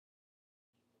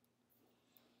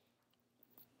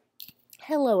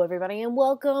Hello, everybody, and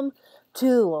welcome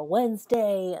to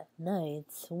Wednesday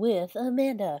Nights with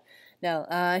Amanda.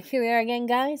 Now, here we are again,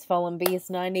 guys. Fallen Beast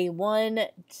 91.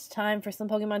 It's time for some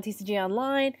Pokemon TCG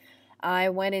Online. I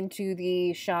went into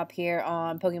the shop here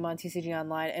on Pokemon TCG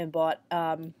Online and bought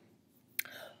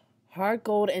Heart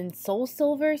Gold and Soul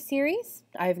Silver series.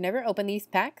 I've never opened these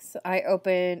packs.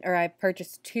 I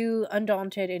purchased 2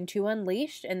 Undaunted and 2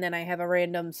 Unleashed, and then I have a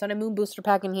random Sun and Moon booster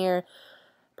pack in here.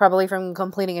 Probably from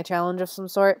completing a challenge of some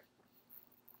sort.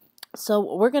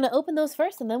 So we're going to open those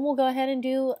first, and then we'll go ahead and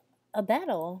do a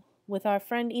battle with our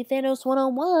friend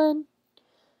Ethanos101.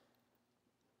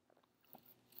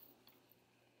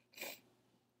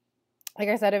 Like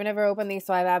I said, I've never opened these,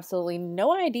 so I have absolutely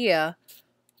no idea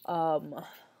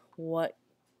what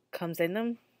comes in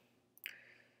them.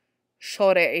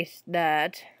 Sure is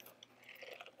that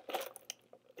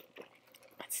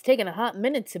it's taken a hot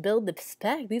minute to build this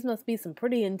pack. These must be some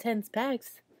pretty intense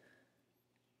packs.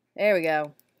 There we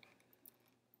go.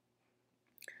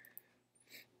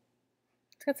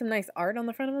 It's got some nice art on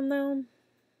the front of them, though.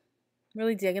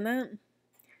 Really digging that.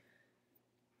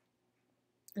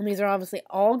 And these are obviously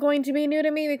all going to be new to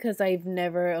me because I've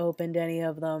never opened any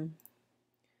of them.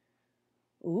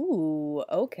 Ooh,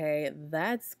 okay,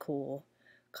 that's cool.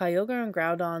 Kyogre and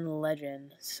Groudon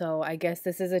Legend. So I guess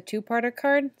this is a 2-parter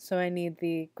card, so I need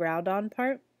the Groudon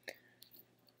part.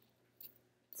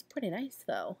 It's pretty nice,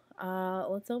 though.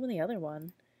 Let's open the other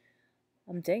one.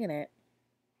 I'm digging it.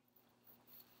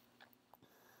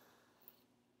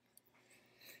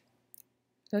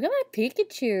 Look at that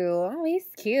Pikachu. Oh, he's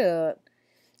cute.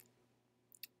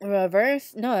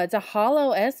 Reverse. No, it's a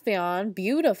Hollow Espeon.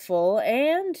 Beautiful.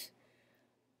 And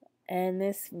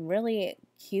this really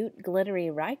cute glittery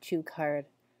Raichu card.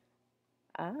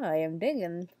 I am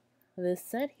digging this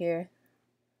set here.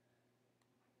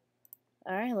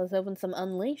 Alright, let's open some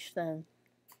Unleashed then.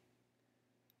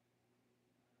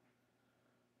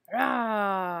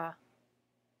 Rah!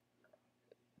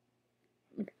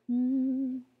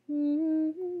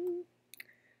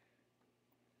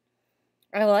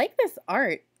 I like this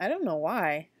art. I don't know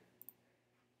why.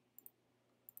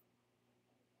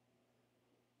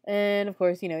 And, of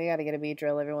course, you know, you gotta get a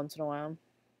Beedrill every once in a while.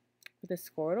 But the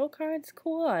Squirtle card's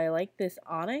cool. I like this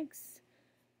Onyx.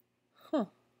 Huh.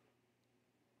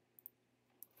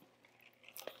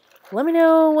 Let me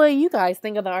know what you guys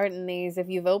think of the art in these. If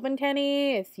you've opened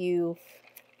any, if you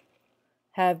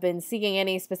have been seeking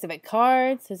any specific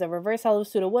cards. There's a Reverse Hollow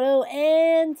Sudowoodo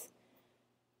and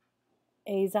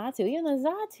a Xatu. Even the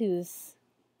Xatu's.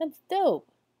 That's dope.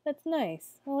 That's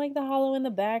nice. I like the hollow in the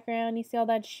background. You see all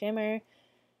that shimmer.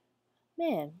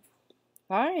 Man.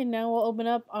 Alright, now we'll open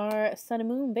up our Sun and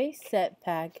Moon base set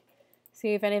pack.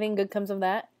 See if anything good comes of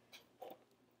that.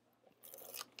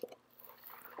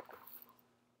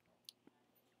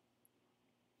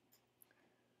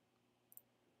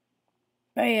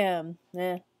 Bam!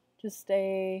 Just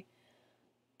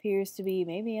appears to be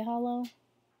maybe a hollow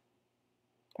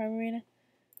Primarina.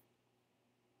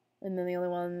 And then the only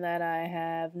one that I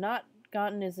have not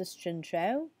gotten is this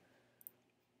Chinchou.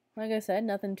 Like I said,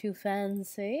 nothing too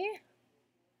fancy.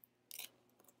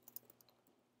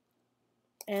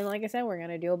 And like I said, we're going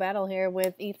to do a battle here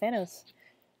with Ethanos.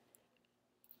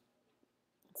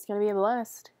 It's going to be a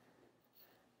blast.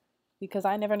 Because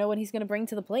I never know what he's going to bring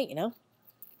to the plate, you know?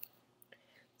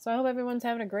 So I hope everyone's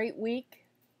having a great week.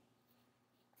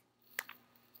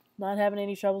 Not having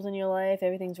any troubles in your life.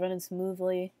 Everything's running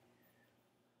smoothly.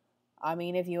 I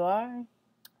mean, if you are,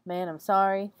 man, I'm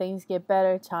sorry. Things get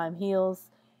better. Time heals.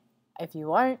 If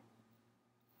you aren't,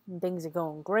 and things are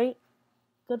going great,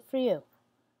 good for you.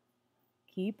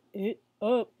 Keep it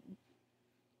up.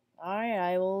 Alright,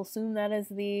 I will assume that is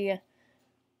the,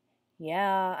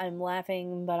 yeah, I'm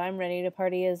laughing, but I'm ready to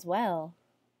party as well.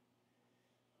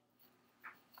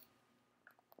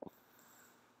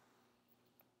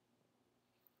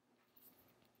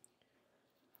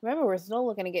 Remember, we're still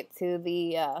looking to get to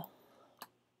the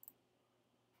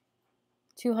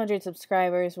 200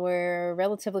 subscribers. We're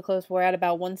relatively close. We're at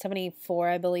about 174,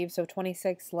 I believe, so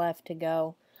 26 left to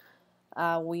go.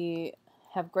 We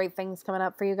have great things coming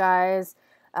up for you guys.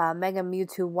 Mega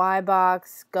Mewtwo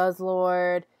Y-Box,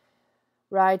 Guzzlord,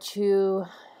 Raichu,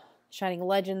 Shining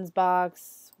Legends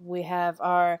box. We have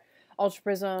our Ultra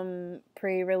Prism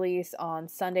pre-release on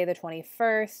Sunday the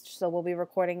 21st, so we'll be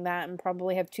recording that and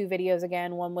probably have 2 videos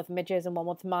again, one with Mitch's and one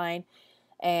with mine.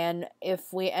 And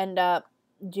if we end up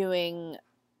doing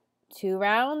 2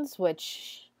 rounds,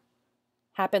 which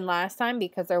happened last time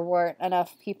because there weren't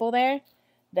enough people there,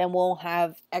 then we'll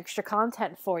have extra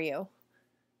content for you.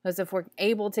 Because if we're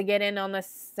able to get in on the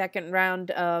second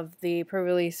round of the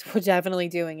pre-release, we're definitely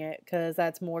doing it. Because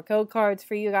that's more code cards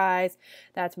for you guys.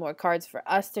 That's more cards for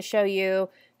us to show you.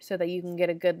 So that you can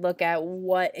get a good look at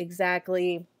what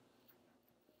exactly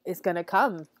is going to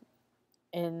come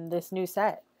in this new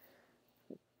set.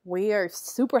 We are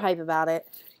super hype about it.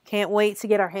 Can't wait to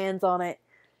get our hands on it.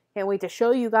 Can't wait to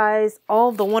show you guys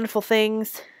all the wonderful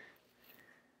things.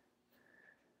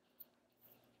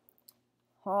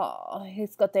 Oh,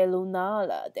 he's got the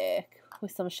Lunala deck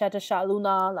with some Shattershot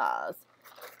Lunalas.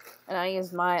 And I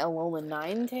used my Alolan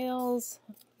Ninetales,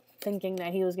 thinking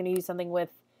that he was going to use something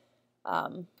with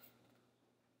a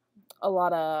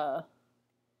lot of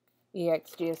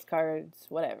EXGS cards,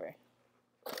 whatever.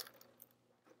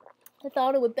 I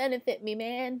thought it would benefit me,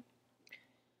 man.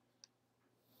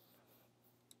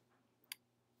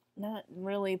 Not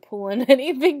really pulling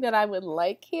anything that I would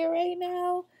like here right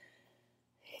now.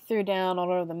 He threw down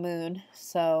Order of the Moon,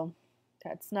 so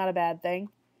that's not a bad thing.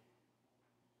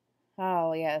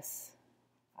 Oh, yes.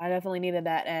 I definitely needed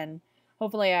that, and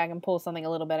hopefully I can pull something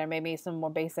a little better. Maybe some more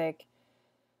basic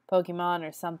Pokemon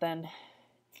or something.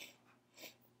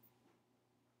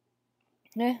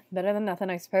 Better than nothing,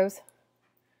 I suppose.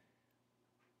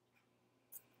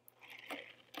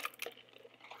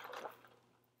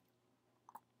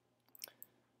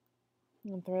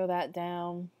 I'll throw that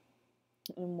down.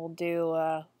 And we'll do,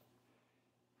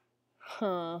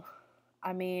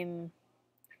 I mean,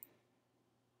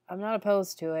 I'm not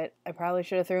opposed to it. I probably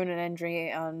should have thrown an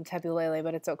entry on Tapu Lele,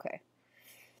 but it's okay.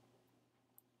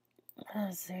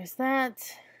 So there's that.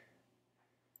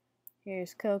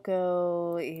 Here's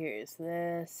Coco. Here's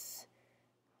this.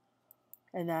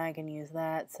 And then I can use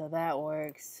that, so that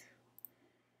works.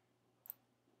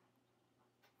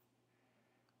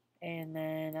 And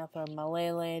then I'll throw my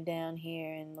Lele down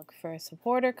here and look for a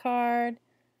supporter card.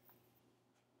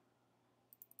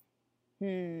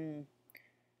 Do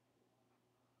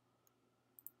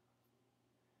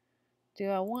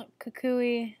I want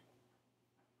Kukui?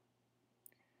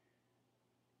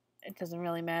 It doesn't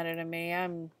really matter to me.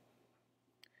 I'm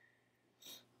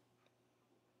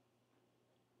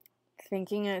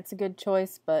thinking it's a good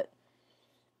choice, but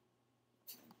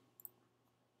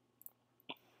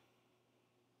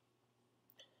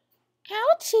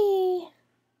ouchie!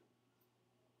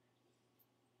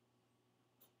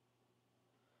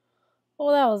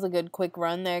 Well, that was a good quick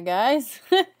run there, guys.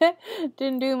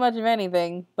 Didn't do much of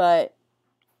anything, but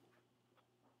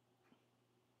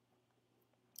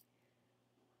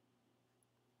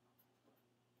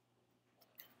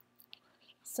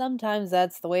sometimes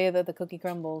that's the way that the cookie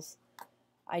crumbles.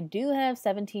 I do have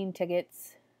 17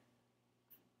 tickets.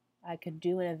 I could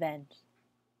do an event,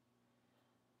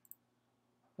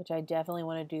 which I definitely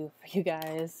want to do for you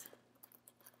guys.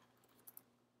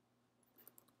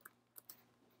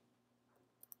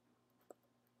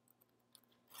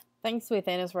 Thanks to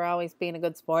Ethanos for always being a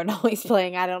good sport and always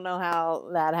playing. I don't know how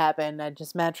that happened. I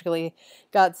just magically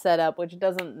got set up, which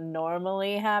doesn't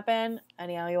normally happen.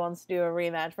 Anyhow, he wants to do a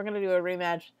rematch. We're going to do a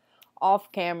rematch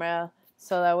off camera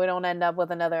so that we don't end up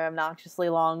with another obnoxiously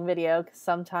long video, because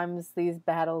sometimes these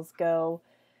battles go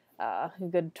a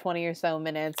good 20 or so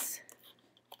minutes.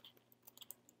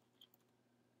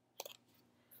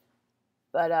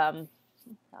 But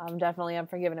I'm definitely up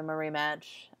for giving him a rematch,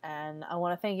 and I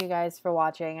want to thank you guys for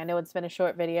watching. I know it's been a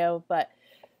short video, but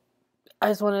I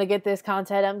just wanted to get this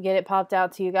content up, get it popped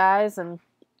out to you guys, and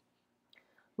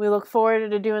we look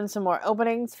forward to doing some more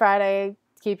openings Friday.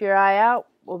 Keep your eye out.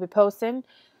 We'll be posting.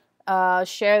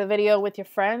 Share the video with your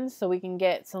friends so we can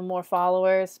get some more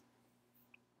followers.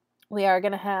 We are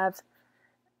going to have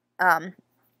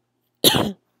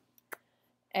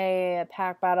a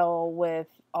pack battle with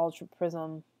Ultra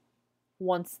Prism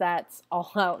once that's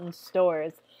all out in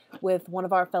stores with one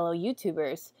of our fellow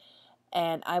YouTubers.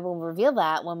 And I will reveal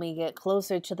that when we get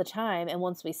closer to the time and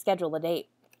once we schedule a date.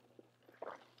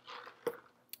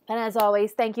 And as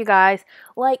always, thank you guys.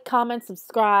 Like, comment,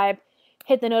 subscribe.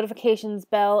 Hit the notifications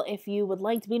bell if you would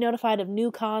like to be notified of new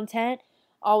content.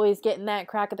 Always getting that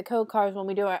crack at the code cards when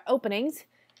we do our openings.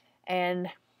 And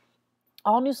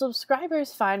all new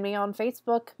subscribers, find me on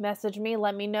Facebook. Message me.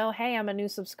 Let me know, hey, I'm a new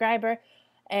subscriber.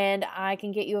 And I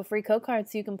can get you a free code card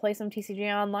so you can play some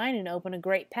TCG online and open a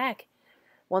great pack.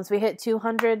 Once we hit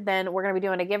 200, then we're going to be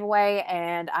doing a giveaway.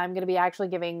 And I'm going to be actually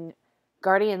giving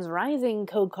Guardians Rising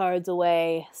code cards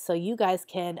away so you guys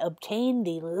can obtain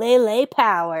the Lele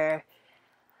power.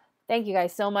 Thank you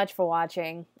guys so much for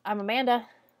watching. I'm Amanda,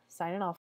 signing off.